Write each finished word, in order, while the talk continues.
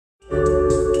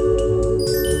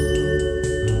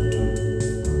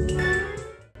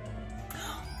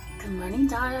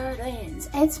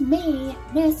It's me,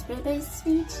 Miss Ruby's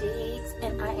Sweet Cheeks,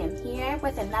 and I am here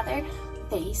with another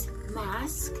face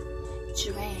mask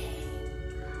tray.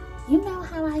 You know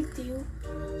how I do,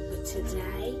 but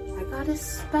today I got a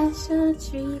special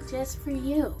treat just for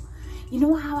you. You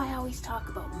know how I always talk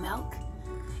about milk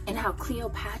and how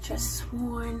Cleopatra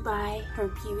sworn by her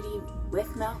beauty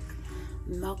with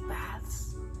milk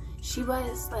baths. She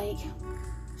was like,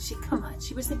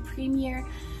 she was the premier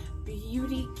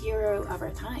beauty guru of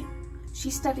her time. She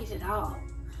studied it all.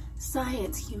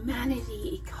 Science,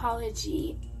 humanity,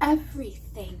 ecology,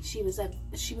 everything. She was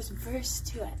versed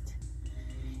to it.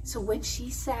 So when she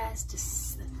says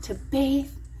to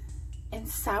bathe in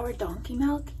sour donkey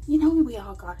milk, you know we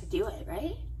all gotta do it,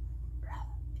 right?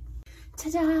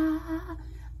 Ta-da!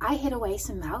 I hid away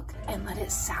some milk and let it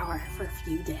sour for a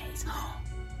few days.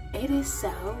 It is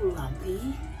so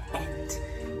lumpy and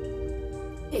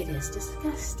it is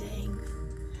disgusting.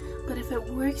 But if it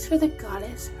works for the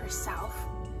goddess herself,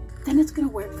 then it's gonna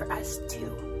work for us too,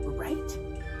 right?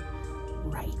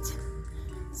 Right.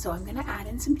 So I'm gonna add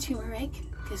in some turmeric,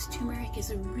 because turmeric is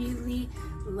a really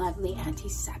lovely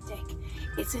antiseptic.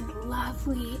 It's a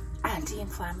lovely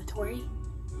anti-inflammatory.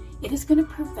 It is gonna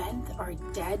prevent our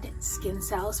dead skin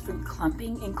cells from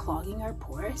clumping and clogging our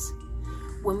pores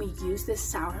when we use this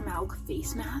sour milk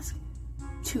face mask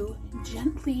to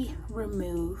gently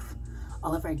remove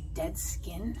all of our dead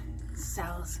skin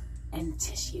cells and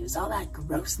tissues, all that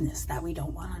grossness that we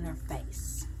don't want on our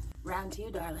face. Round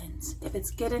two, darlings. If it's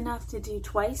good enough to do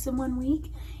twice in 1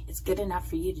 week, it's good enough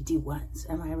for you to do once.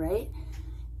 Am I right?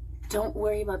 Don't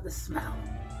worry about the smell.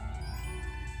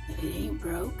 If it ain't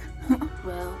broke,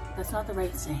 well, that's not the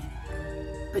right saying.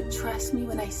 But trust me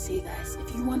when I say this,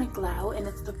 if you want to glow and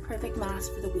it's the perfect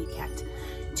mask for the weekend,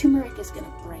 turmeric is going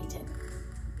to brighten.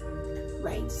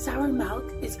 Right? Sour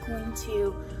milk is going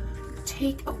to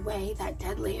take away that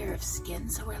dead layer of skin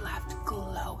so we're left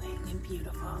glowing and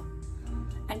beautiful.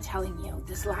 I'm telling you,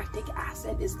 this lactic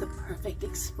acid is the perfect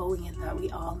exfoliant that we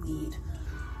all need.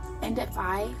 And if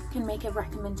I can make a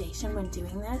recommendation when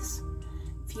doing this,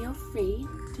 feel free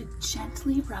to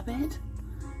gently rub it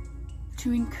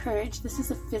to encourage. This is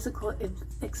a physical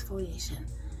exfoliation.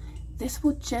 This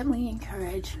will gently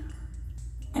encourage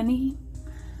any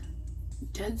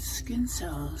dead skin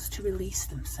cells to release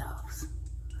themselves,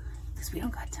 because we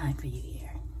don't got time for you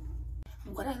here.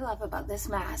 What I love about this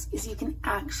mask is you can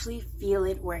actually feel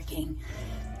it working.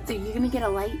 So you're gonna get a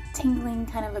light tingling,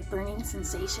 kind of a burning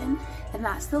sensation, and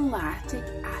that's the lactic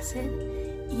acid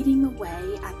eating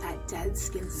away at that dead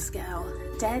skin cell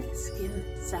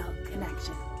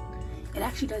connection. It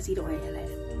actually does eat away at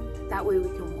it. That way we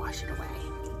can wash it away.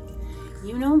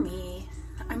 You know me,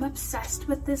 I'm obsessed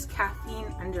with this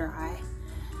caffeine under eye.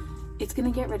 It's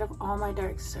gonna get rid of all my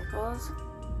dark circles.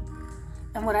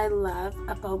 And what I love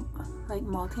about like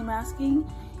multi-masking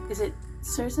is it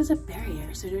serves as a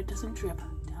barrier so that it doesn't drip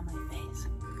down my face.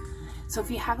 So if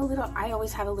you have a little, I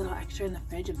always have a little extra in the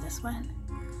fridge of this one.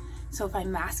 So if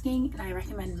I'm masking, and I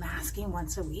recommend masking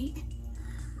once a week,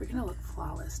 we're gonna look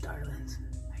flawless, darlings.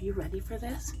 Are you ready for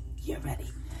this? You're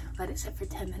ready. Let it sit for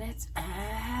 10 minutes,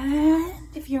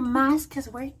 and if your mask has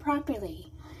worked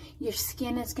properly, your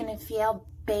skin is gonna feel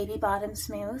baby bottom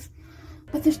smooth,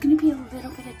 but there's gonna be a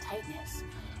little bit of tightness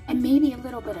and maybe a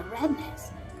little bit of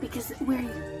redness because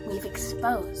we've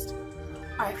exposed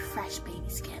our fresh baby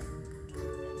skin.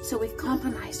 So we've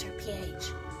compromised our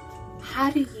pH.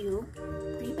 How do you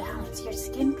rebalance your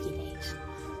skin pH?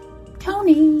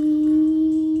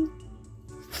 Toning!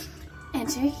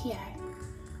 Enter here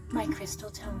my crystal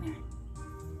toner.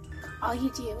 All you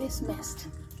do is mist.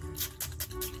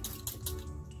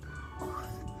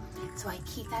 So I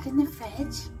keep that in the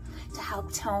fridge to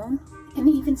help tone and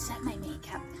even set my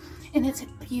makeup. And it's a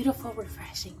beautiful,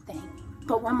 refreshing thing.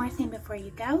 But one more thing before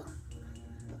you go.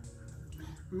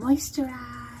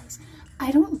 Moisturize.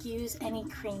 I don't use any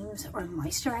creams or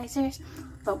moisturizers,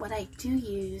 but what I do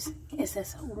use is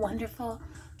this wonderful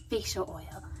facial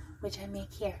oil, which I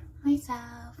make here myself.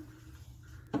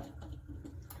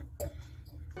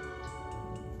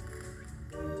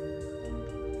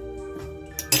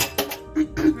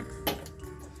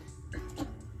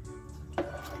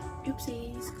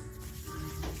 Oopsies.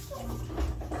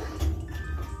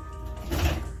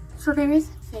 So there is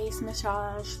face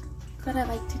massage that I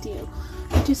like to do,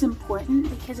 which is important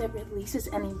because it releases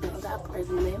any buildup or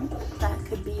lymph that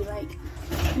could be like,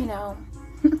 you know,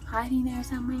 hiding there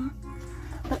somewhere.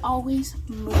 But always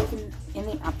move in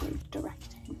the upward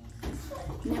direction.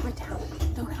 Never down.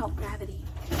 Don't help gravity.